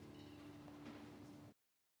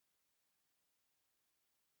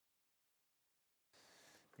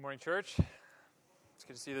Good morning, church. It's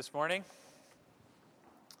good to see you this morning.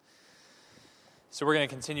 So we're going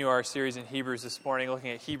to continue our series in Hebrews this morning, looking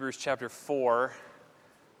at Hebrews chapter 4,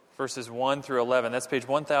 verses 1 through 11. That's page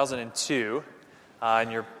 1002 in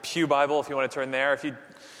your pew Bible, if you want to turn there. If you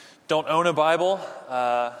don't own a Bible,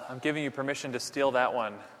 I'm giving you permission to steal that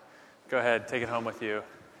one. Go ahead, take it home with you.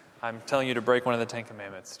 I'm telling you to break one of the Ten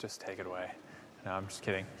Commandments. Just take it away. No, I'm just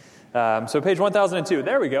kidding. So page 1002.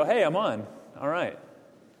 There we go. Hey, I'm on. All right.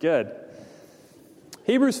 Good.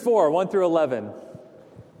 Hebrews 4, 1 through 11.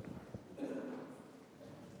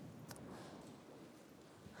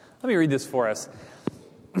 Let me read this for us.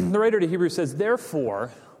 The writer to Hebrews says, "Therefore,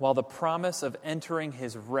 while the promise of entering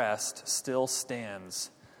his rest still stands,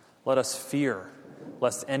 let us fear,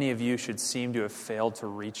 lest any of you should seem to have failed to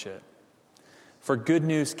reach it. For good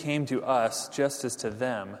news came to us just as to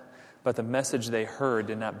them, but the message they heard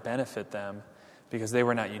did not benefit them, because they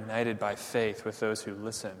were not united by faith with those who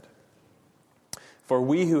listened. For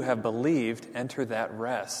we who have believed enter that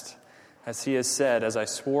rest. As he has said, as I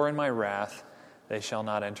swore in my wrath, they shall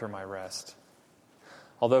not enter my rest.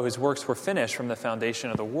 Although his works were finished from the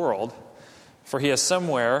foundation of the world, for he has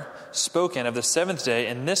somewhere spoken of the seventh day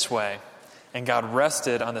in this way, and God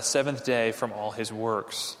rested on the seventh day from all his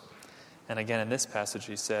works. And again in this passage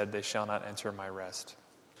he said, they shall not enter my rest.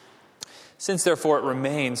 Since, therefore, it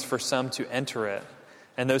remains for some to enter it,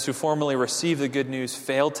 and those who formerly received the good news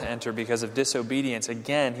failed to enter because of disobedience,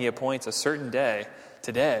 again he appoints a certain day,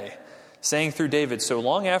 today, saying through David so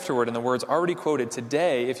long afterward in the words already quoted,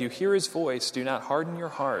 today, if you hear his voice, do not harden your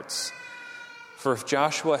hearts. For if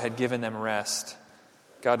Joshua had given them rest,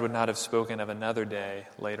 God would not have spoken of another day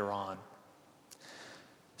later on.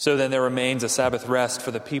 So then there remains a Sabbath rest for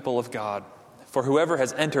the people of God. For whoever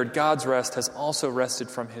has entered God's rest has also rested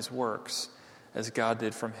from his works, as God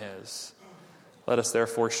did from his. Let us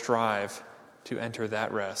therefore strive to enter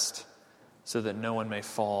that rest, so that no one may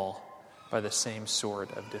fall by the same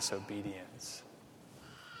sort of disobedience."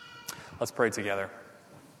 Let's pray together.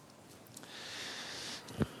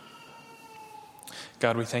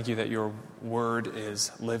 God, we thank you that your word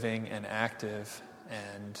is living and active,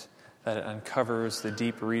 and that it uncovers the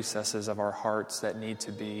deep recesses of our hearts that need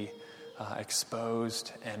to be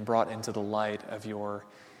exposed and brought into the light of your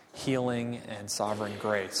healing and sovereign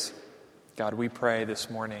grace. God, we pray this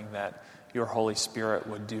morning that your Holy Spirit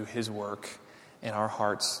would do his work in our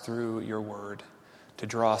hearts through your word to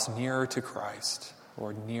draw us nearer to Christ,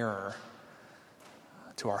 or nearer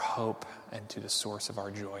to our hope and to the source of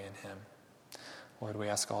our joy in him. Lord, we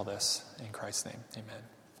ask all this in Christ's name.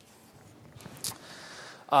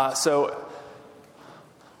 Amen. So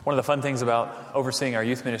one of the fun things about overseeing our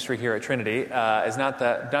youth ministry here at Trinity is not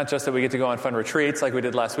just that we get to go on fun retreats like we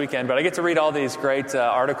did last weekend, but I get to read all these great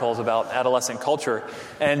articles about adolescent culture.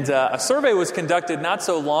 And a survey was conducted not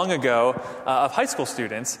so long ago of high school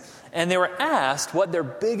students, and they were asked what their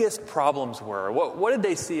biggest problems were. What did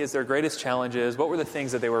they see as their greatest challenges? What were the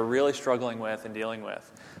things that they were really struggling with and dealing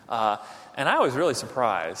with? And I was really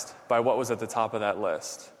surprised by what was at the top of that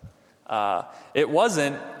list. It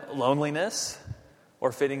wasn't loneliness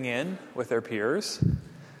or fitting in with their peers.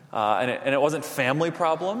 And it wasn't family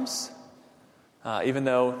problems, even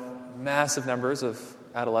though massive numbers of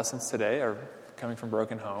adolescents today are coming from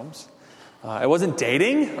broken homes. It wasn't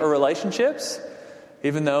dating or relationships,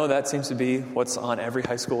 even though that seems to be what's on every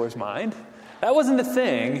high schooler's mind. That wasn't the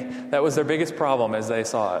thing that was their biggest problem as they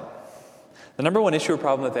saw it. The number one issue or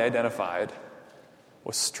problem that they identified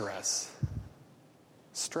was stress.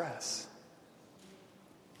 Stress.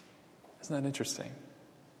 Isn't that interesting?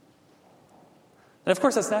 And of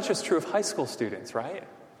course, that's not just true of high school students, right?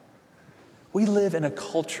 We live in a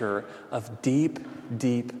culture of deep,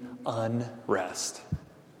 deep unrest.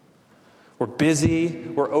 We're busy,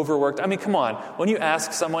 we're overworked. I mean, come on. When you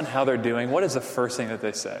ask someone how they're doing, what is the first thing that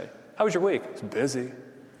they say? How was your week? It's busy.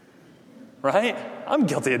 Right? I'm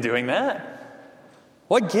guilty of doing that.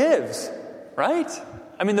 What gives? Right?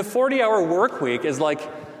 I mean, the 40-hour work week is like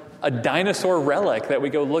a dinosaur relic that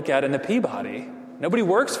we go look at in the Peabody. Nobody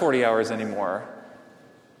works 40 hours anymore.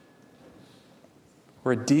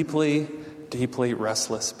 We're a deeply, deeply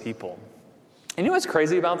restless people. And you know what's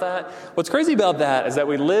crazy about that? What's crazy about that is that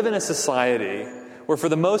we live in a society where for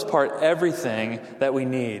the most part everything that we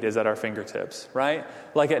need is at our fingertips, right?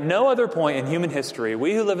 Like at no other point in human history,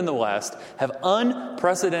 we who live in the West have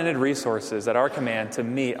unprecedented resources at our command to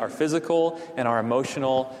meet our physical and our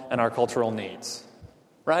emotional and our cultural needs,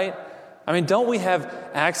 right? I mean, don't we have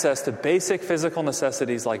access to basic physical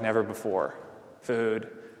necessities like never before? Food,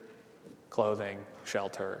 clothing,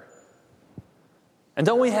 shelter. And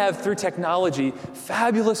don't we have, through technology,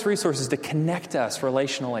 fabulous resources to connect us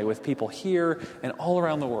relationally with people here and all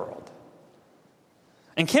around the world?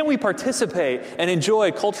 And can't we participate and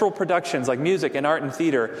enjoy cultural productions like music and art and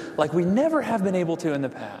theater like we never have been able to in the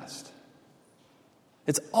past?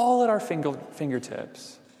 It's all at our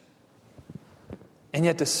fingertips. And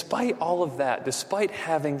yet, despite all of that, despite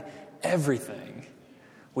having everything,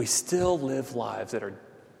 we still live lives that are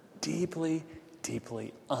deeply,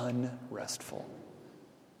 deeply unrestful.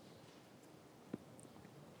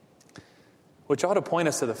 Which ought to point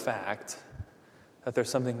us to the fact that there's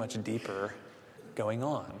something much deeper going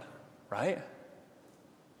on, right?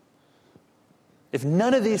 If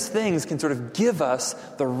none of these things can sort of give us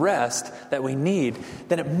the rest that we need,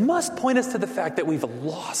 then it must point us to the fact that we've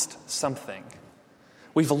lost something.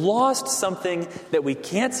 We've lost something that we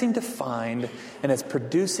can't seem to find, and it's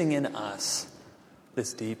producing in us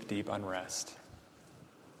this deep, deep unrest.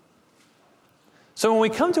 So when we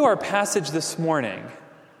come to our passage this morning,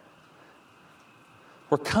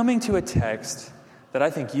 we're coming to a text that I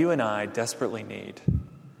think you and I desperately need.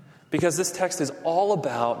 Because this text is all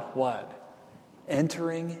about what?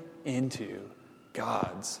 Entering into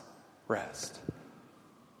God's rest.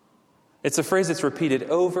 It's a phrase that's repeated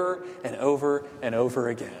over and over and over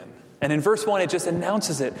again. And in verse 1, it just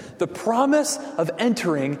announces it. The promise of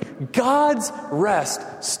entering God's rest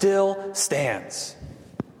still stands.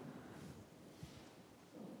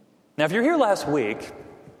 Now, if you're here last week,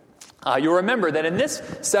 you'll remember that in this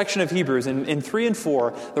section of Hebrews, in 3 and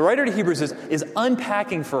 4, the writer to Hebrews is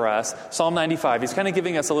unpacking for us Psalm 95. He's kind of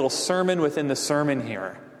giving us a little sermon within the sermon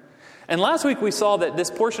here. And last week we saw that this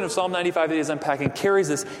portion of Psalm 95 that he's unpacking carries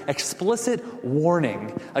this explicit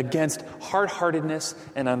warning against hard-heartedness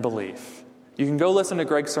and unbelief. You can go listen to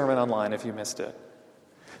Greg's sermon online if you missed it.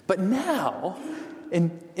 But now,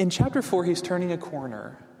 in chapter 4, he's turning a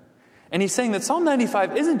corner. And he's saying that Psalm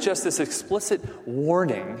 95 isn't just this explicit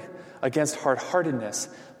warning against hard-heartedness,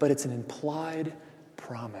 but it's an implied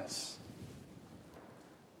promise.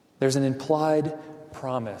 There's an implied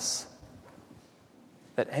promise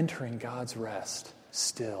that entering God's rest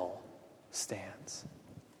still stands.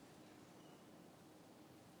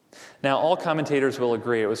 Now, all commentators will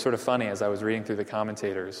agree, it was sort of funny as I was reading through the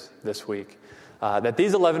commentators this week, that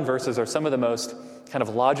these 11 verses are some of the most kind of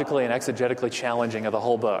logically and exegetically challenging of the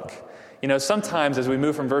whole book. You know, sometimes as we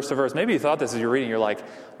move from verse to verse, maybe you thought this as you're reading, you're like,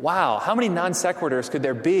 wow, how many non sequiturs could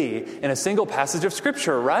there be in a single passage of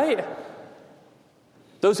Scripture, right?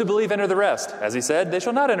 Those who believe enter the rest. As he said, they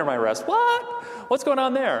shall not enter my rest. What? What's going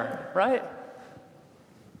on there, right?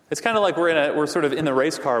 It's kind of like we're sort of in the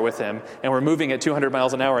race car with him, and we're moving at 200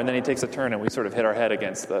 miles an hour, and then he takes a turn, and we sort of hit our head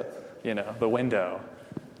against the window.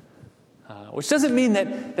 Which doesn't mean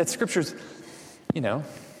that Scripture's,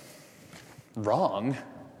 wrong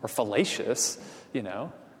or fallacious, It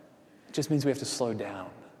just means we have to slow down.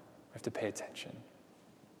 We have to pay attention.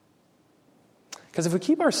 Because if we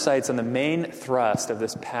keep our sights on the main thrust of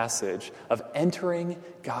this passage of entering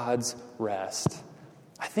God's rest,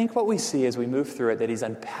 I think what we see as we move through it, that he's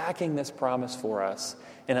unpacking this promise for us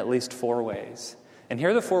in at least 4 ways. And here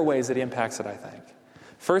are the 4 ways that he unpacks it, I think.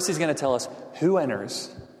 First, he's going to tell us who enters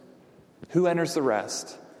the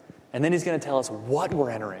rest. And then he's going to tell us what we're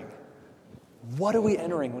entering. What are we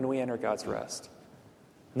entering when we enter God's rest?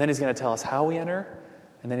 And then he's going to tell us how we enter.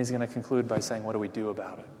 And then he's going to conclude by saying, what do we do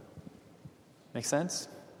about it? Make sense?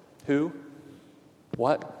 Who,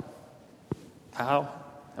 what, how,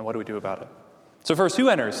 and what do we do about it? So first, who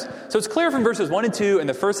enters? So it's clear from verses 1 and 2 and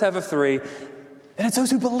the first half of 3, and it's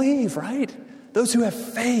those who believe, right? Those who have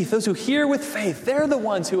faith, those who hear with faith, they're the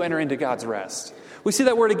ones who enter into God's rest. We see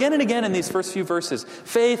that word again and again in these first few verses.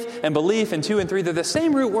 Faith and belief in 2 and 3, they're the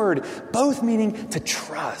same root word, both meaning to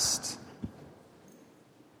trust.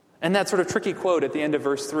 And that sort of tricky quote at the end of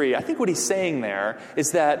verse 3, I think what he's saying there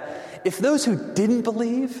is that if those who didn't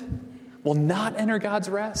believe will not enter God's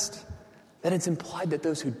rest, then it's implied that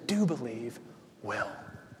those who do believe will.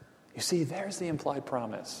 You see, there's the implied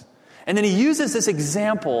promise. And then he uses this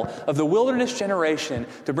example of the wilderness generation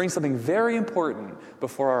to bring something very important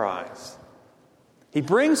before our eyes. He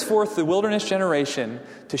brings forth the wilderness generation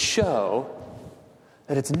to show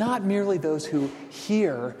that it's not merely those who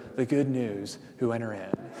hear the good news who enter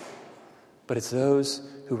in, but it's those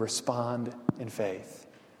who respond in faith.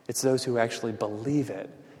 It's those who actually believe it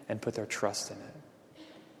and put their trust in it.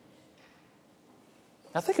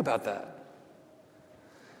 Now think about that.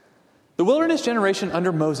 The wilderness generation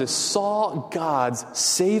under Moses saw God's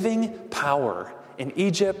saving power in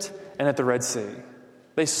Egypt and at the Red Sea.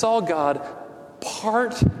 They saw God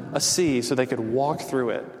part a sea so they could walk through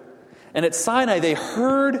it. And at Sinai, they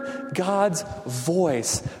heard God's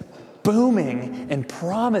voice booming and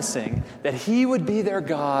promising that he would be their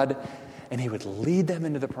God and he would lead them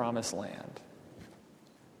into the promised land.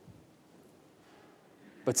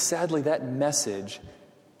 But sadly, that message,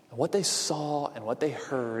 what they saw and what they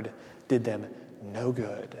heard, did them no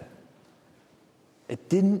good. It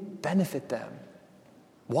didn't benefit them.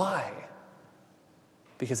 Why?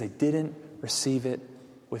 Because they didn't receive it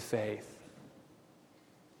with faith.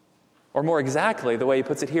 Or more exactly, the way he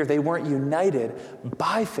puts it here, they weren't united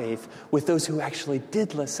by faith with those who actually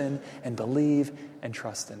did listen and believe and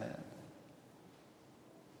trust in it.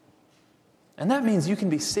 And that means you can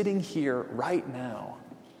be sitting here right now,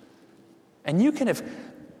 and you can have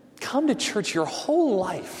come to church your whole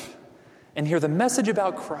life and hear the message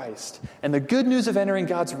about Christ and the good news of entering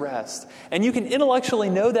God's rest. And you can intellectually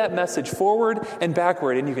know that message forward and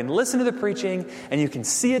backward, and you can listen to the preaching, and you can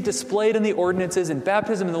see it displayed in the ordinances and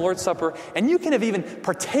baptism and the Lord's Supper, and you can have even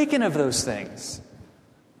partaken of those things.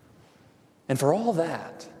 And for all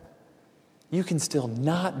that, you can still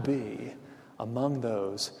not be among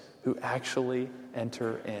those who actually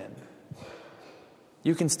enter in.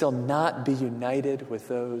 You can still not be united with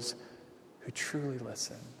those who truly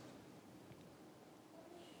listen.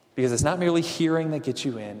 Because it's not merely hearing that gets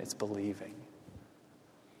you in, it's believing.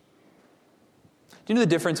 Do you know the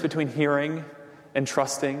difference between hearing and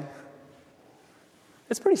trusting?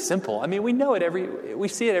 It's pretty simple. I mean, we know it we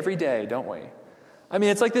see it every day, don't we? I mean,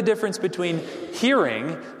 it's like the difference between hearing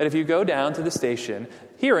that if you go down to the station,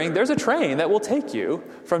 hearing there's a train that will take you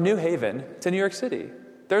from New Haven to New York City.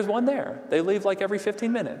 There's one there. They leave like every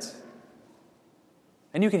 15 minutes.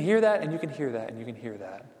 And you can hear that, and you can hear that, and you can hear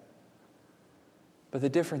that. But the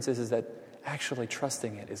difference is that actually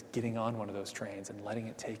trusting it is getting on one of those trains and letting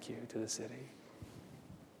it take you to the city.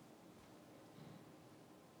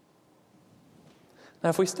 Now,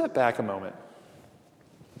 if we step back a moment,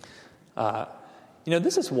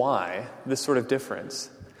 this is why this sort of difference.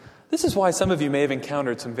 This is why some of you may have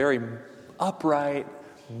encountered some very upright,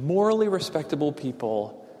 morally respectable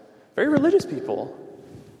people, very religious people,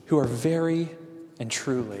 who are very and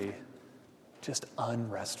truly just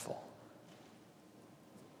unrestful.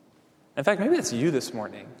 In fact, maybe it's you this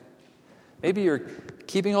morning. Maybe you're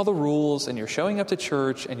keeping all the rules and you're showing up to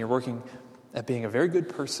church and you're working at being a very good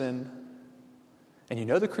person and you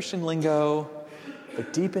know the Christian lingo,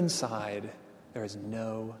 but deep inside, there is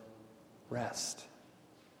no rest.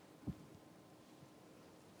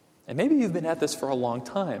 And maybe you've been at this for a long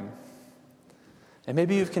time. And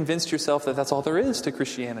maybe you've convinced yourself that that's all there is to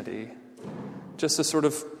Christianity. Just a sort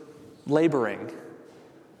of laboring.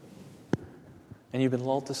 And you've been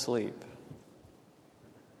lulled to sleep.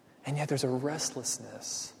 And yet there's a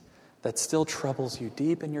restlessness that still troubles you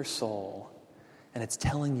deep in your soul, and it's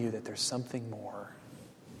telling you that there's something more.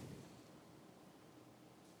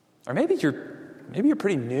 Or maybe you're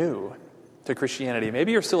pretty new to Christianity.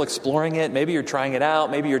 Maybe you're still exploring it. Maybe you're trying it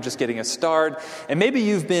out. Maybe you're just getting a start. And maybe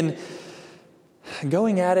you've been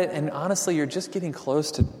going at it, and honestly, you're just getting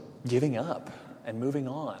close to giving up and moving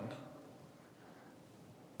on.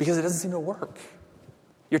 Because it doesn't seem to work.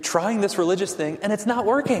 You're trying this religious thing, and it's not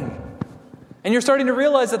working. And you're starting to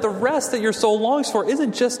realize that the rest that your soul longs for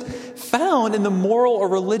isn't just found in the moral or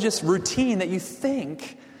religious routine that you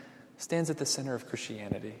think stands at the center of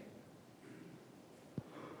Christianity.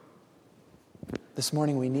 This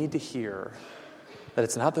morning, we need to hear that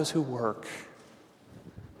it's not those who work,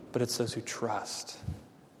 but it's those who trust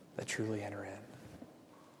that truly enter in.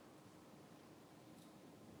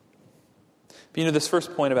 But this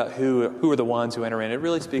first point about who are the ones who enter in, it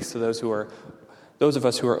really speaks to those of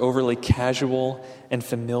us who are overly casual and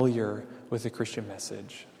familiar with the Christian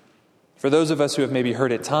message. For those of us who have maybe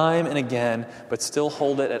heard it time and again, but still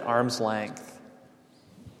hold it at arm's length.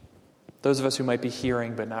 Those of us who might be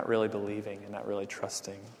hearing but not really believing and not really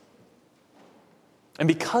trusting. And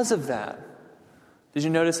because of that, did you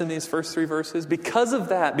notice in these first 3 verses? Because of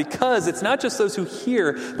that, because it's not just those who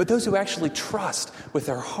hear, but those who actually trust with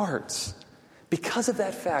their hearts. Because of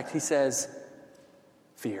that fact, he says,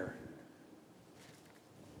 fear.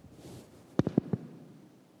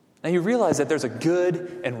 Now you realize that there's a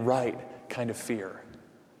good and right kind of fear,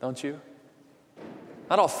 don't you?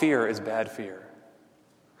 Not all fear is bad fear.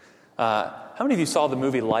 How many of you saw the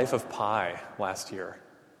movie Life of Pi last year?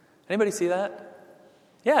 Anybody see that?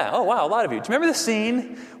 Yeah, oh wow, a lot of you. Do you remember the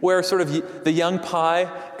scene where sort of the young Pi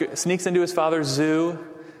sneaks into his father's zoo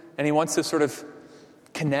and he wants to sort of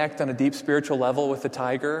connect on a deep spiritual level with the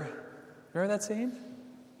tiger? Remember that scene?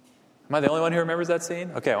 Am I the only one who remembers that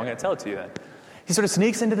scene? Okay, well, I'm going to tell it to you then. He sort of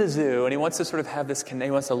sneaks into the zoo and he wants to sort of have this,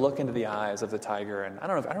 he wants to look into the eyes of the tiger. And I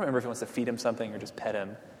don't remember if he wants to feed him something or just pet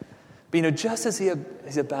him. But just as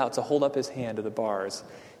he's about to hold up his hand to the bars,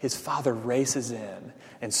 his father races in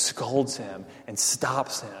and scolds him and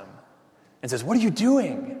stops him and says, "What are you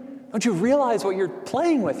doing? Don't you realize what you're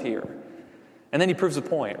playing with here?" And then he proves the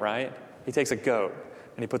point, right? He takes a goat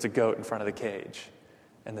and he puts a goat in front of the cage,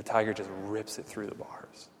 and the tiger just rips it through the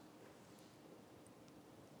bars.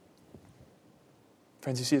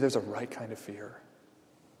 Friends, you see, there's a right kind of fear.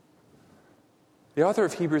 The author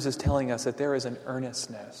of Hebrews is telling us that there is an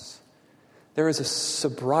earnestness, there is a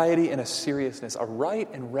sobriety and a seriousness, a right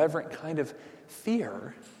and reverent kind of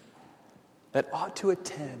fear that ought to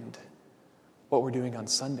attend what we're doing on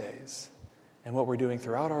Sundays and what we're doing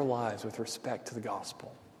throughout our lives with respect to the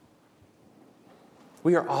gospel.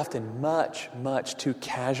 We are often much, much too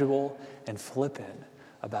casual and flippant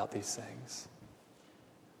about these things.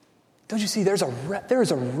 Don't you see, there is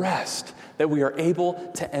a rest that we are able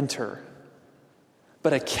to enter.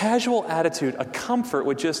 But a casual attitude, a comfort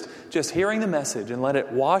with just hearing the message and let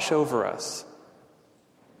it wash over us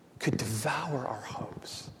could devour our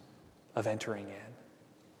hopes of entering in.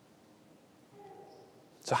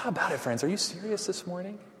 So how about it, friends? Are you serious this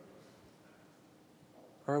morning?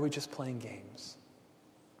 Or are we just playing games?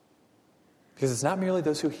 Because it's not merely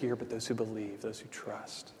those who hear, but those who believe, those who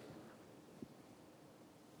trust.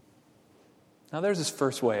 Now there's this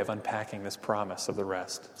first way of unpacking this promise of the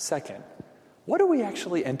rest. Second, what are we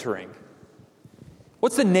actually entering?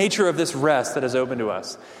 What's the nature of this rest that is open to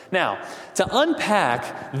us? Now, to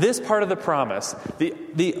unpack this part of the promise,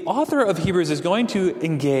 the author of Hebrews is going to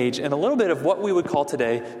engage in a little bit of what we would call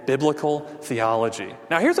today biblical theology.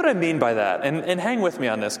 Now, here's what I mean by that, and hang with me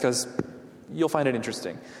on this because you'll find it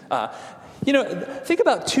interesting. Think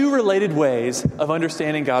about two related ways of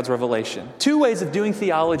understanding God's revelation. Two ways of doing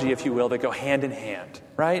theology, if you will, that go hand in hand,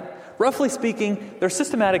 right? Roughly speaking, there's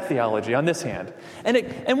systematic theology on this hand.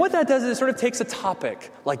 And what that does is it sort of takes a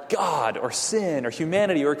topic like God or sin or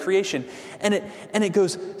humanity or creation, and it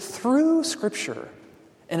goes through Scripture,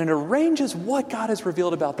 and it arranges what God has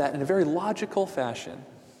revealed about that in a very logical fashion.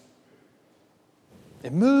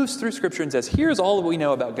 It moves through Scripture and says, here's all that we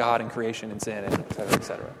know about God and creation and sin, and et cetera, et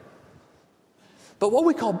cetera. But what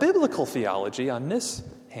we call biblical theology on this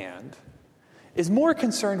hand is more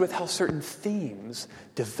concerned with how certain themes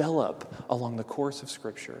develop along the course of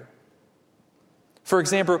Scripture. For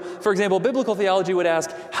example, biblical theology would ask,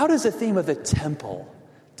 how does the theme of the temple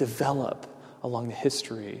develop along the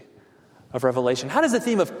history of Revelation? How does the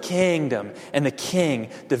theme of kingdom and the king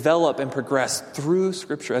develop and progress through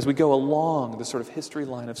Scripture as we go along the sort of history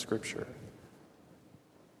line of Scripture?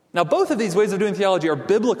 Now, both of these ways of doing theology are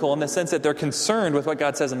biblical in the sense that they're concerned with what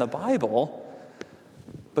God says in the Bible.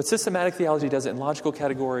 But systematic theology does it in logical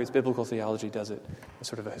categories. Biblical theology does it in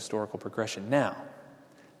sort of a historical progression. Now,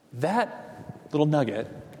 that little nugget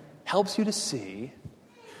helps you to see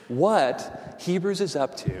what Hebrews is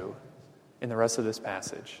up to in the rest of this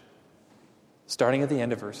passage, starting at the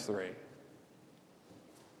end of verse 3.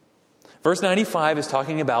 Verse 95 is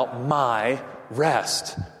talking about my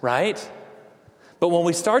rest, right? But when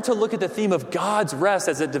we start to look at the theme of God's rest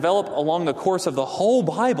as it developed along the course of the whole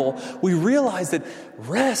Bible, we realize that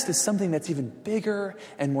rest is something that's even bigger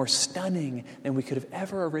and more stunning than we could have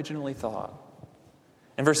ever originally thought.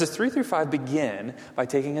 And verses 3 through 5 begin by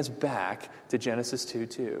taking us back to Genesis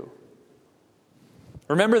 2:2.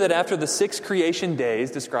 Remember that after the 6 creation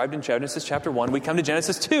days described in Genesis chapter 1, we come to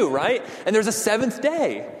Genesis 2, right? And there's a 7th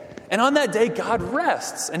day. And on that day, God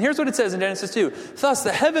rests. And here's what it says in Genesis 2. Thus,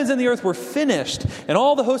 the heavens and the earth were finished, and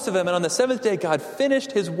all the hosts of them. And on the 7th day, God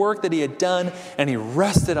finished his work that he had done, and he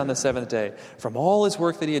rested on the 7th day from all his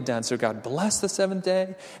work that he had done. So God blessed the 7th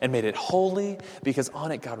day and made it holy, because on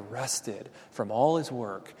it God rested from all his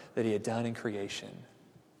work that he had done in creation.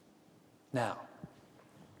 Now,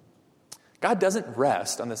 God doesn't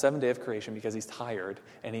rest on the 7th day of creation because he's tired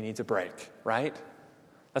and he needs a break, right?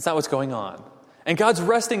 That's not what's going on. And God's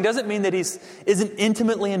resting doesn't mean that he isn't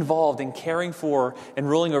intimately involved in caring for and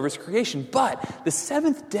ruling over his creation. But the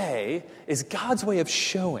 7th day is God's way of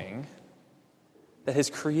showing that his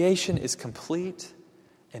creation is complete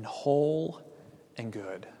and whole and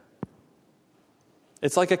good.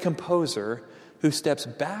 It's like a composer who steps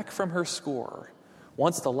back from her score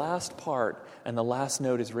once the last part and the last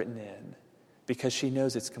note is written in, because she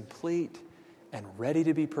knows it's complete and ready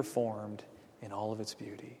to be performed in all of its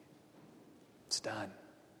beauty. It's done.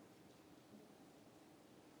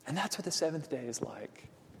 And that's what the 7th day is like.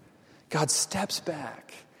 God steps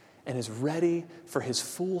back and is ready for his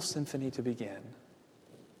full symphony to begin.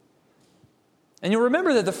 And you'll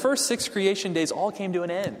remember that the first 6 creation days all came to an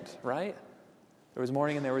end, right? There was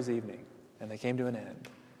morning and there was evening, and they came to an end.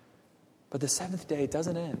 But the 7th day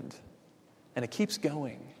doesn't end, and it keeps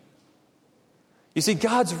going. You see,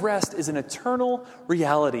 God's rest is an eternal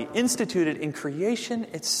reality instituted in creation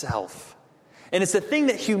itself. And it's the thing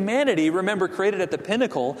that humanity, remember, created at the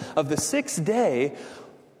pinnacle of the sixth day,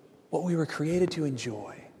 what we were created to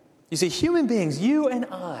enjoy. You see, human beings, you and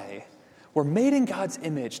I, were made in God's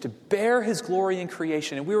image to bear his glory in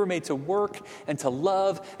creation. And we were made to work and to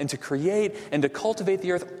love and to create and to cultivate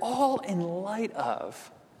the earth, all in light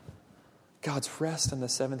of God's rest on the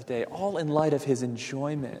seventh day, all in light of his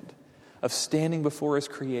enjoyment of standing before his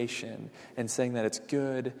creation and saying that it's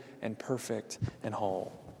good and perfect and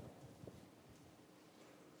whole.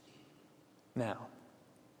 Now,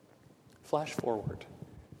 flash forward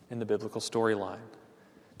in the biblical storyline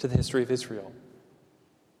to the history of Israel.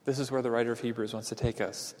 This is where the writer of Hebrews wants to take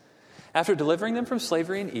us. After delivering them from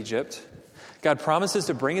slavery in Egypt, God promises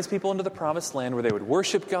to bring his people into the promised land where they would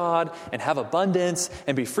worship God and have abundance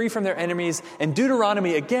and be free from their enemies. And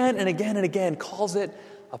Deuteronomy again and again and again calls it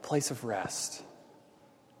a place of rest.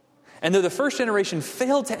 And though the first generation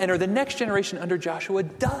failed to enter, the next generation under Joshua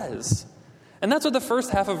does. And that's what the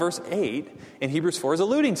first half of verse 8 in Hebrews 4 is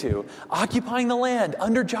alluding to. Occupying the land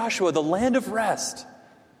under Joshua, the land of rest.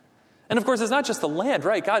 And of course, it's not just the land,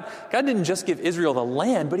 right? God didn't just give Israel the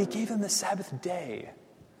land, but he gave them the Sabbath day.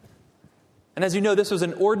 And as you know, this was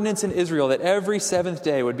an ordinance in Israel that every seventh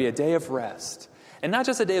day would be a day of rest. And not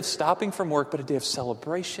just a day of stopping from work, but a day of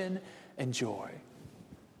celebration and joy.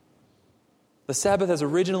 The Sabbath, as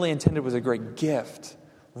originally intended, was a great gift,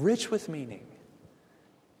 rich with meaning.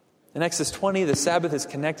 In Exodus 20, the Sabbath is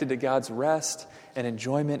connected to God's rest and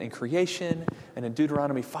enjoyment in creation. And in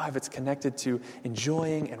Deuteronomy 5, it's connected to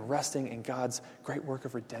enjoying and resting in God's great work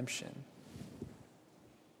of redemption.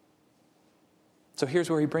 So here's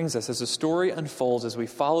where he brings us. As the story unfolds, as we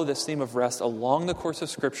follow this theme of rest along the course of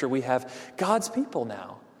Scripture, we have God's people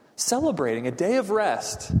now celebrating a day of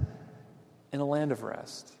rest in a land of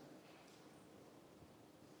rest.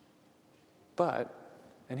 But,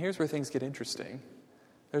 and here's where things get interesting,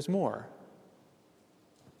 there's more.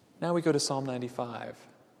 Now we go to Psalm 95,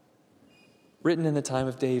 written in the time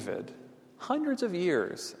of David, hundreds of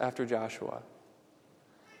years after Joshua.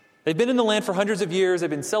 They've been in the land for hundreds of years. They've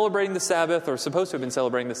been celebrating the Sabbath, or supposed to have been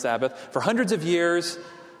celebrating the Sabbath, for hundreds of years.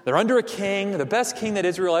 They're under a king, the best king that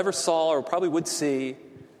Israel ever saw or probably would see.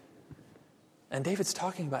 And David's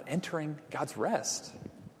talking about entering God's rest,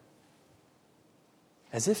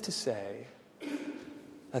 as if to say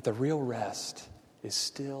that the real rest is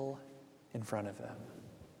still in front of them.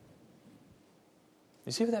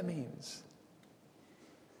 You see what that means?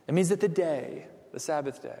 It means that the day, the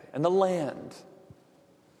Sabbath day, and the land,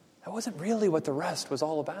 that wasn't really what the rest was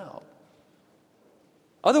all about.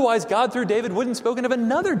 Otherwise, God through David wouldn't have spoken of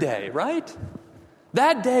another day, right?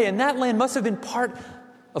 That day and that land must have been part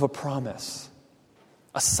of a promise,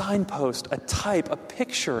 a signpost, a type, a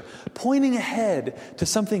picture, pointing ahead to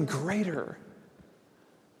something greater.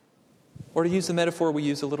 Or to use the metaphor we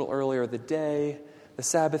used a little earlier, the day, the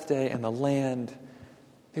Sabbath day, and the land,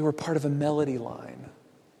 they were part of a melody line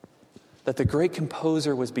that the great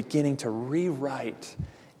composer was beginning to rewrite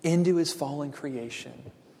into his fallen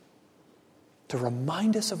creation to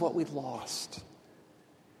remind us of what we'd lost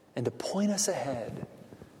and to point us ahead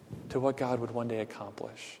to what God would one day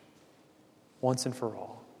accomplish once and for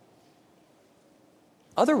all.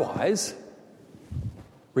 Otherwise,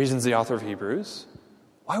 reasons the author of Hebrews,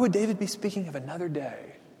 why would David be speaking of another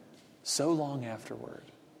day so long afterward?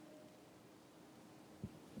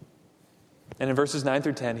 And in verses 9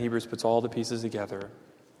 through 10, Hebrews puts all the pieces together.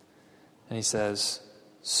 And he says,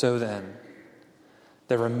 so then,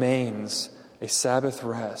 there remains a Sabbath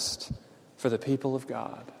rest for the people of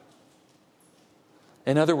God.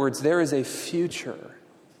 In other words, there is a future,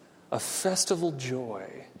 a festival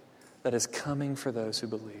joy that is coming for those who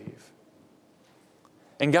believe.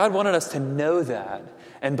 And God wanted us to know that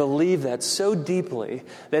and believe that so deeply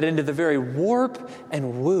that into the very warp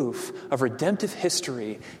and woof of redemptive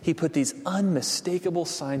history, he put these unmistakable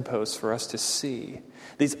signposts for us to see,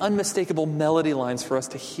 these unmistakable melody lines for us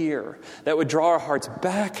to hear that would draw our hearts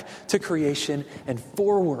back to creation and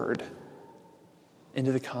forward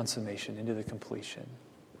into the consummation, into the completion.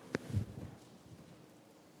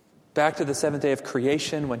 Back to the seventh day of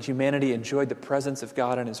creation when humanity enjoyed the presence of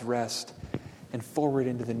God and his rest, and forward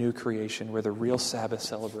into the new creation where the real Sabbath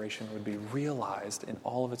celebration would be realized in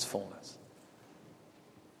all of its fullness.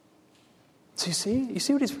 So do you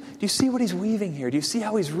see what he's weaving here? Do you see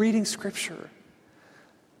how he's reading Scripture?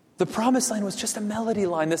 The promised land was just a melody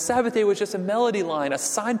line. The Sabbath day was just a melody line, a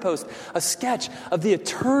signpost, a sketch of the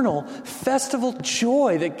eternal festival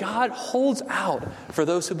joy that God holds out for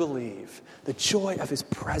those who believe. The joy of his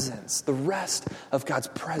presence, the rest of God's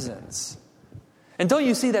presence. And don't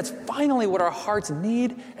you see, that's finally what our hearts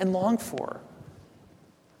need and long for.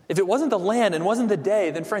 If it wasn't the land and wasn't the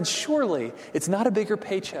day, then friends, surely it's not a bigger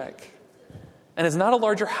paycheck, and it's not a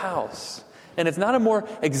larger house, and it's not a more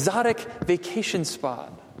exotic vacation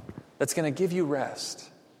spot that's going to give you rest.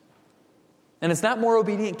 And it's not more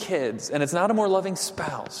obedient kids, and it's not a more loving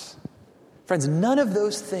spouse. Friends, none of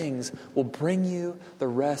those things will bring you the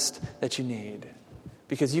rest that you need,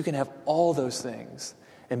 because you can have all those things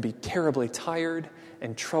and be terribly tired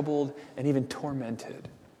and troubled and even tormented.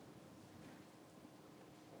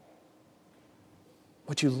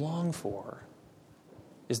 What you long for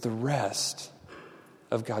is the rest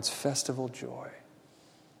of God's festival joy.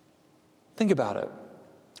 Think about it.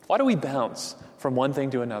 Why do we bounce from one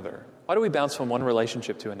thing to another? Why do we bounce from one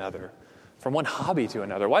relationship to another? From one hobby to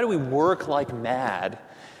another? Why do we work like mad,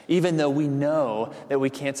 even though we know that we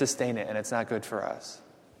can't sustain it and it's not good for us?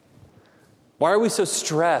 Why are we so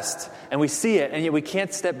stressed and we see it and yet we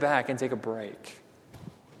can't step back and take a break?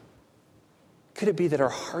 Could it be that our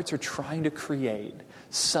hearts are trying to create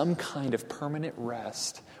some kind of permanent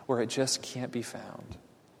rest where it just can't be found?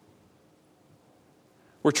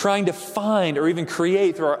 We're trying to find or even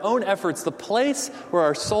create through our own efforts the place where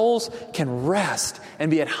our souls can rest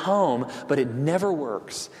and be at home, but it never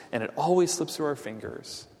works and it always slips through our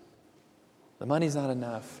fingers. The money's not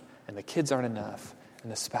enough, and the kids aren't enough,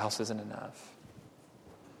 and the spouse isn't enough.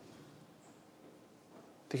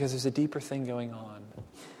 Because there's a deeper thing going on.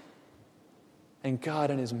 And God,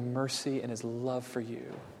 in His mercy and His love for you,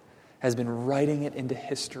 has been writing it into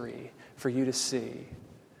history for you to see,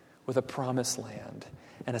 with a promised land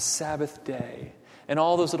and a Sabbath day and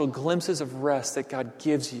all those little glimpses of rest that God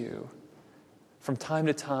gives you from time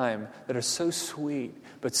to time that are so sweet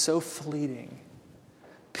but so fleeting.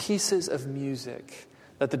 Pieces of music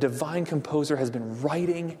that the divine composer has been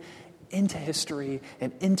writing into history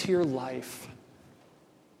and into your life.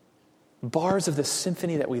 Bars of the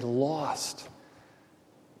symphony that we lost,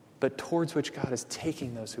 but towards which God is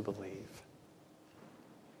taking those who believe.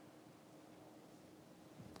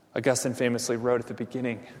 Augustine famously wrote at the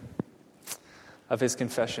beginning of his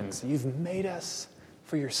Confessions, "You've made us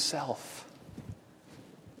for yourself,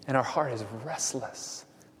 and our heart is restless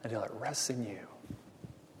until it rests in you."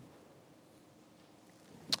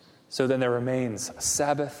 So then there remains a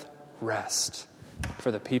Sabbath rest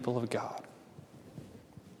for the people of God.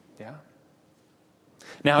 Yeah?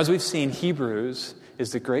 Now, as we've seen, Hebrews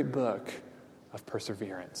is the great book of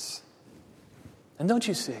perseverance. And don't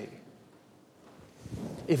you see?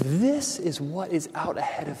 If this is what is out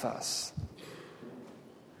ahead of us,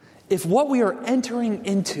 if what we are entering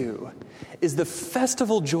into is the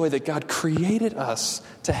festival joy that God created us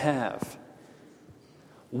to have,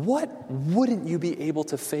 what wouldn't you be able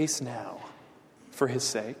to face now for His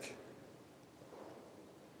sake?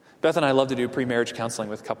 Beth and I love to do pre-marriage counseling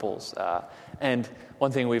with couples. And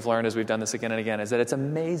one thing we've learned as we've done this again and again is that it's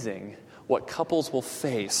amazing what couples will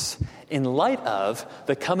face in light of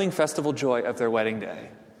the coming festival joy of their wedding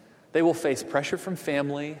day. They will face pressure from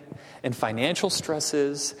family and financial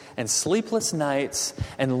stresses and sleepless nights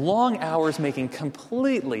and long hours making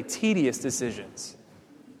completely tedious decisions.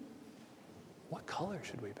 What color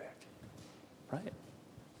should we pick? Right?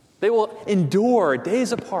 They will endure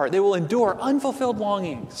days apart. They will endure unfulfilled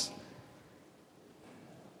longings.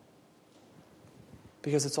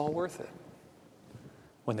 Because it's all worth it.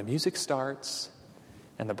 When the music starts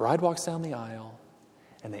and the bride walks down the aisle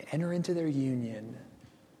and they enter into their union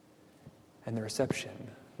and the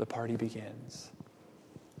reception, the party begins.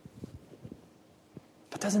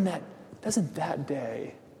 But doesn't that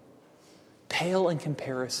day pale in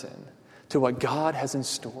comparison to what God has in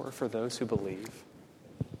store for those who believe?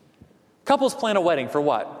 Couples plan a wedding for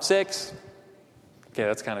what? 6? Okay,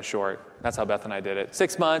 that's kind of short. That's how Beth and I did it.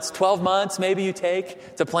 6 months, 12 months maybe you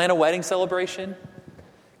take to plan a wedding celebration.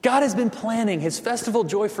 God has been planning His festival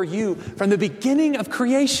joy for you from the beginning of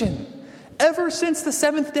creation, ever since the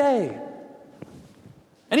 7th day.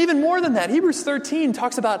 And even more than that, Hebrews 13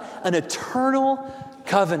 talks about an eternal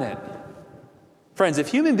covenant. Friends, if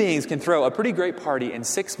human beings can throw a pretty great party in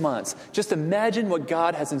 6 months, just imagine what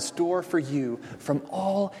God has in store for you from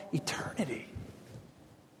all eternity.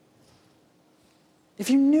 If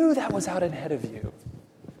you knew that was out ahead of you,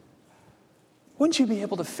 wouldn't you be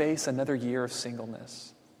able to face another year of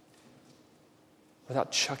singleness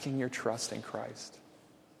without chucking your trust in Christ?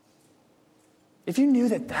 If you knew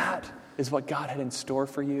that that is what God had in store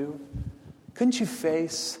for you, couldn't you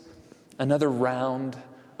face another round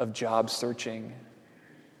of job searching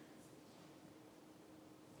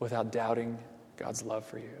without doubting God's love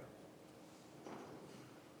for you?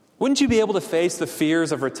 Wouldn't you be able to face the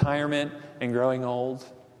fears of retirement and growing old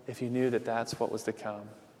if you knew that that's what was to come?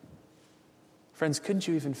 Friends, couldn't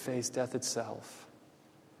you even face death itself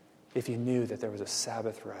if you knew that there was a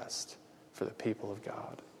Sabbath rest for the people of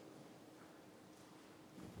God?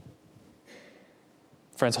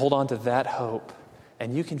 Friends, hold on to that hope,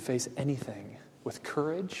 and you can face anything with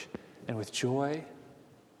courage and with joy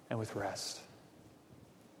and with rest.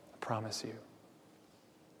 I promise you.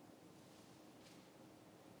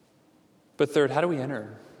 But third, how do we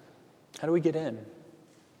enter? How do we get in?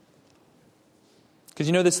 Because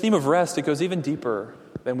this theme of rest, it goes even deeper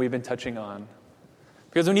than we've been touching on.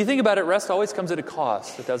 Because when you think about it, rest always comes at a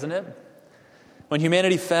cost, doesn't it? When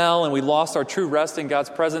humanity fell and we lost our true rest in God's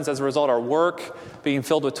presence, as a result, our work being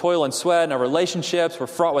filled with toil and sweat, and our relationships were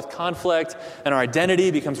fraught with conflict, and our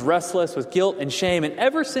identity becomes restless with guilt and shame. And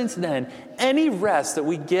ever since then, any rest that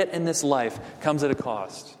we get in this life comes at a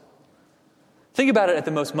cost. Think about it at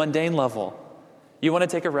the most mundane level. You want to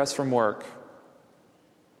take a rest from work.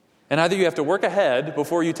 And either you have to work ahead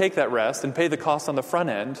before you take that rest and pay the cost on the front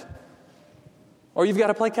end, or you've got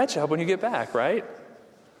to play catch up when you get back, right?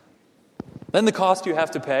 Then the cost you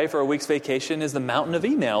have to pay for a week's vacation is the mountain of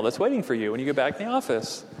email that's waiting for you when you get back in the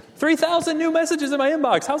office. 3,000 new messages in my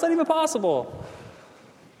inbox. How's that even possible?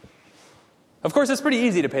 Of course, it's pretty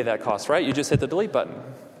easy to pay that cost, right? You just hit the delete button,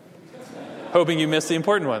 hoping you miss the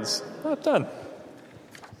important ones. Oh, done.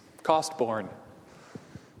 Cost borne.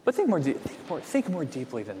 But think more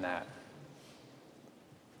deeply than that.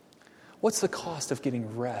 What's the cost of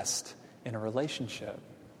getting rest in a relationship?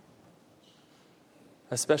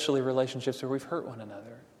 Especially relationships where we've hurt one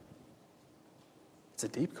another. It's a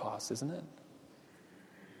deep cost, isn't it?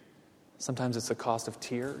 Sometimes it's the cost of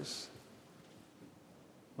tears.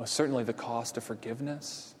 Most certainly the cost of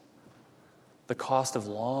forgiveness. The cost of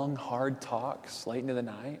long, hard talks late into the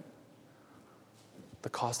night. The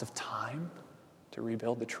cost of time to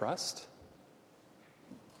rebuild the trust.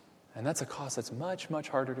 And that's a cost that's much, much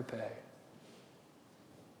harder to pay.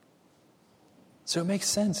 So it makes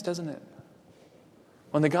sense, doesn't it?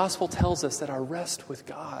 When the gospel tells us that our rest with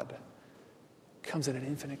God comes at an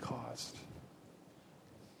infinite cost.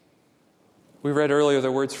 We read earlier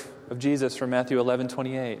the words of Jesus from Matthew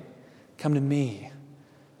 11:28. Come to me,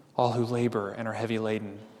 all who labor and are heavy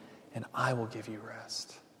laden, and I will give you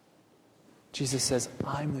rest. Jesus says,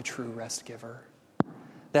 I'm the true rest giver.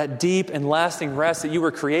 That deep and lasting rest that you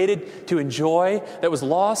were created to enjoy, that was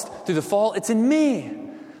lost through the fall, it's in me.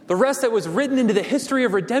 The rest that was written into the history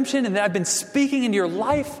of redemption and that I've been speaking into your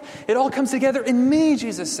life, it all comes together in me,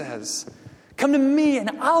 Jesus says. Come to me and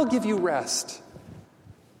I'll give you rest.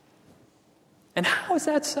 And how is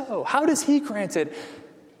that so? How does he grant it?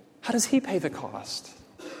 How does he pay the cost?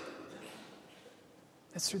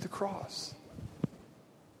 It's through the cross.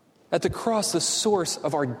 At the cross, the source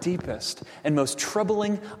of our deepest and most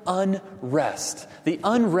troubling unrest, the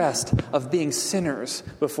unrest of being sinners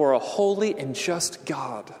before a holy and just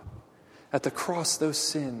God. At the cross, those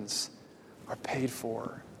sins are paid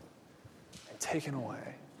for and taken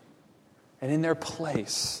away. And in their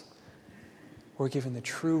place, we're given the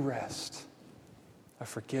true rest of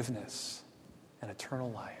forgiveness and eternal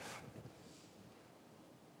life.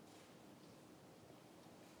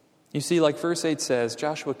 You see, like verse 8 says,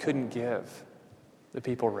 Joshua couldn't give the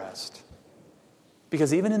people rest.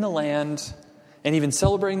 Because even in the land, and even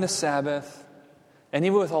celebrating the Sabbath, and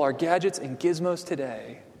even with all our gadgets and gizmos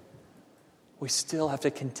today, we still have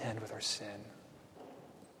to contend with our sin.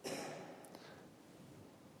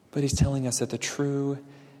 But he's telling us that the true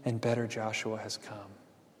and better Joshua has come.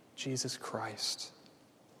 Jesus Christ.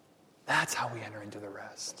 That's how we enter into the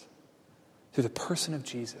rest. Through the person of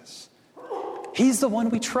Jesus. He's the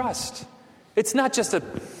one we trust. It's not just a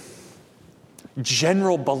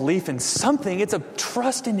general belief in something. It's a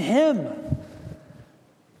trust in him.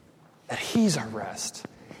 That he's our rest.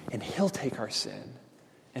 And he'll take our sin.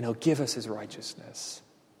 And he'll give us his righteousness.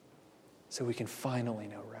 So we can finally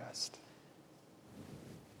know rest.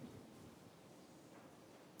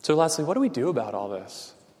 So lastly, what do we do about all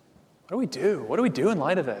this? What do we do? What do we do in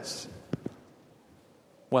light of this?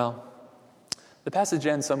 Well, the passage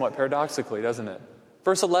ends somewhat paradoxically, doesn't it?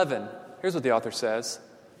 Verse 11, here's what the author says.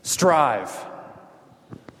 Strive.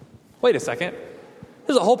 Wait a second.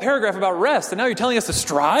 There's a whole paragraph about rest, and now you're telling us to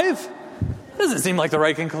strive? That doesn't seem like the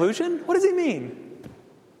right conclusion. What does he mean?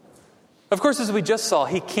 Of course, as we just saw,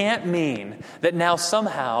 he can't mean that now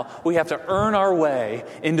somehow we have to earn our way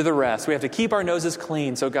into the rest. We have to keep our noses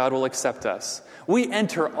clean so God will accept us. We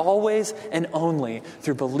enter always and only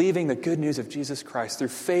through believing the good news of Jesus Christ, through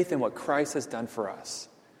faith in what Christ has done for us.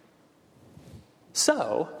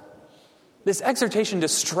 So, this exhortation to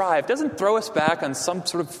strive doesn't throw us back on some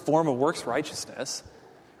sort of form of works righteousness.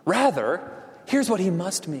 Rather, here's what he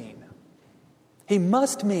must mean. He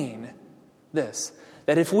must mean this,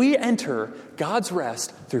 that if we enter God's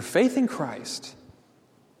rest through faith in Christ,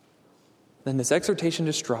 then this exhortation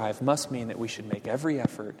to strive must mean that we should make every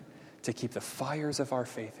effort to keep the fires of our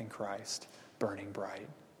faith in Christ burning bright.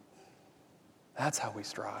 That's how we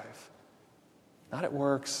strive. Not at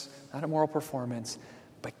works, not at moral performance,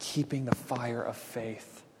 but keeping the fire of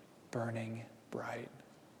faith burning bright.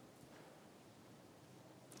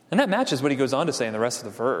 And that matches what he goes on to say in the rest of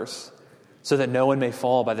the verse. So that no one may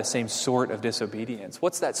fall by the same sort of disobedience.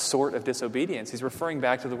 What's that sort of disobedience? He's referring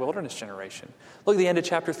back to the wilderness generation. Look at the end of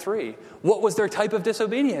chapter 3. What was their type of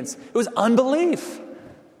disobedience? It was unbelief.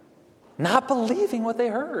 Not believing what they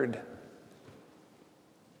heard.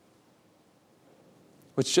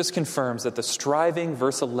 Which just confirms that the striving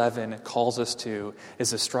verse 11 calls us to is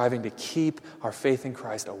the striving to keep our faith in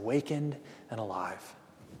Christ awakened and alive.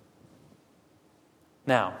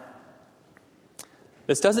 Now,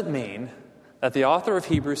 this doesn't mean that the author of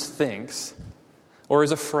Hebrews thinks or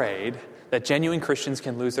is afraid that genuine Christians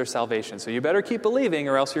can lose their salvation. So you better keep believing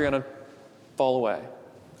or else you're going to fall away.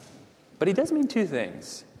 But he does mean two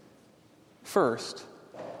things. First,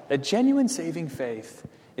 that genuine saving faith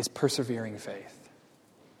is persevering faith.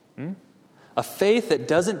 A faith that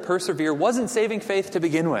doesn't persevere wasn't saving faith to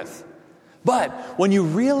begin with. But when you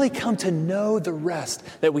really come to know the rest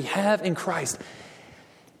that we have in Christ,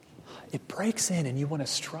 it breaks in and you want to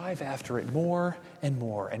strive after it more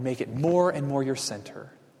and make it more and more your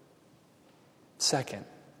center. Second,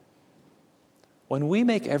 when we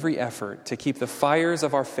make every effort to keep the fires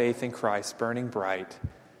of our faith in Christ burning bright,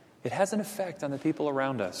 it has an effect on the people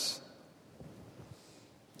around us.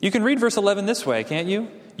 You can read verse 11 this way, can't you?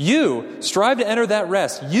 You strive to enter that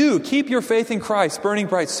rest. You keep your faith in Christ burning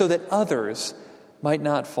bright so that others might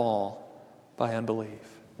not fall by unbelief.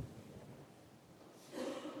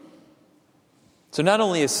 So not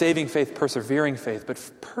only is saving faith persevering faith,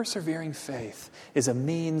 but persevering faith is a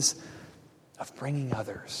means of bringing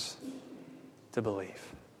others to believe.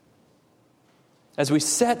 As we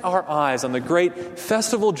set our eyes on the great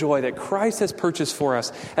festival joy that Christ has purchased for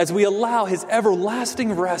us, as we allow his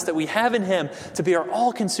everlasting rest that we have in him to be our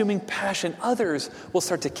all-consuming passion, others will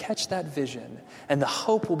start to catch that vision, and the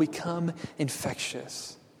hope will become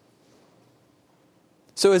infectious.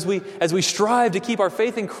 So as we strive to keep our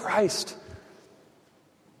faith in Christ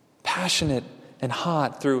passionate and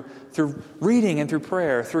hot through reading and through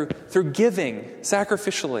prayer, through giving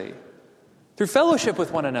sacrificially, through fellowship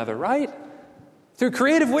with one another, right? Through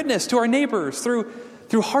creative witness to our neighbors, through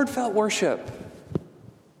heartfelt worship,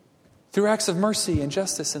 through acts of mercy and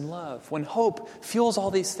justice and love. When hope fuels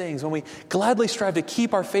all these things, when we gladly strive to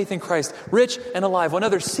keep our faith in Christ rich and alive, when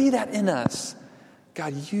others see that in us,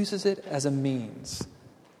 God uses it as a means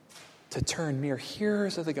to turn mere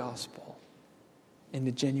hearers of the gospel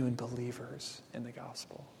into genuine believers in the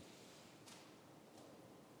gospel.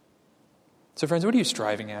 So friends, what are you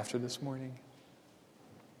striving after this morning?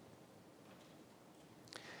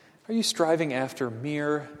 Are you striving after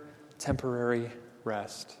mere temporary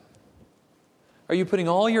rest? Are you putting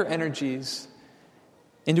all your energies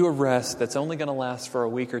into a rest that's only going to last for a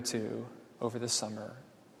week or two over the summer?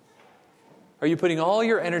 Are you putting all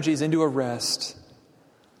your energies into a rest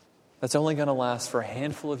that's only going to last for a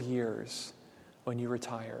handful of years when you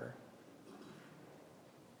retire?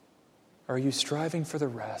 Or are you striving for the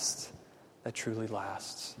rest that truly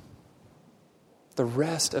lasts? The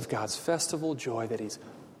rest of God's festival joy that he's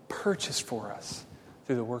purchased for us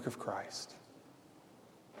through the work of Christ.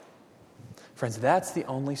 Friends, that's the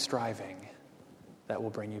only striving that will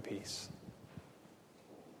bring you peace.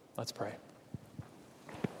 Let's pray.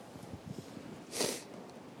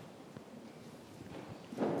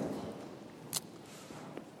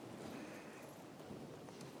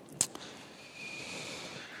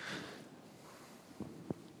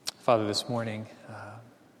 Father, this morning,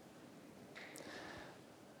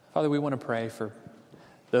 Father, we want to pray for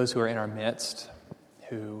those who are in our midst,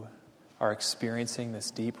 who are experiencing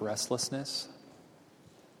this deep restlessness.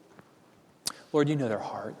 Lord, you know their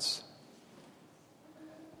hearts.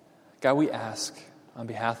 God, we ask on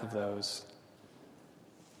behalf of those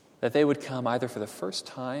that they would come either for the first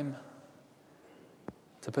time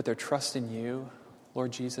to put their trust in you,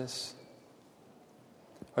 Lord Jesus,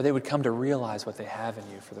 or they would come to realize what they have in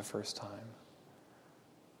you for the first time.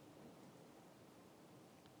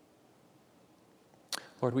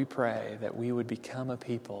 Lord, we pray that we would become a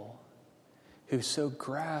people who so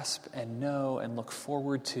grasp and know and look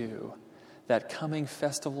forward to that coming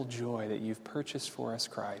festival joy that you've purchased for us,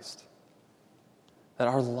 Christ, that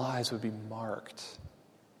our lives would be marked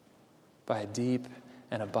by a deep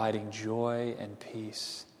and abiding joy and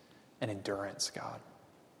peace and endurance, God.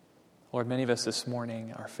 Lord, many of us this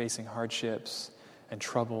morning are facing hardships and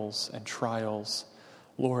troubles and trials,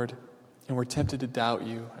 Lord, and we're tempted to doubt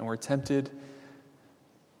you, and we're tempted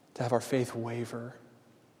to have our faith waver.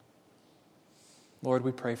 Lord,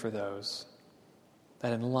 we pray for those,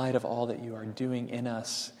 that in light of all that you are doing in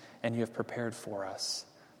us and you have prepared for us,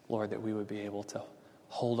 Lord, that we would be able to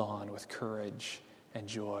hold on with courage and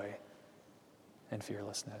joy and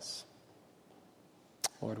fearlessness.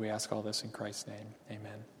 Lord, we ask all this in Christ's name.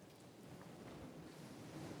 Amen.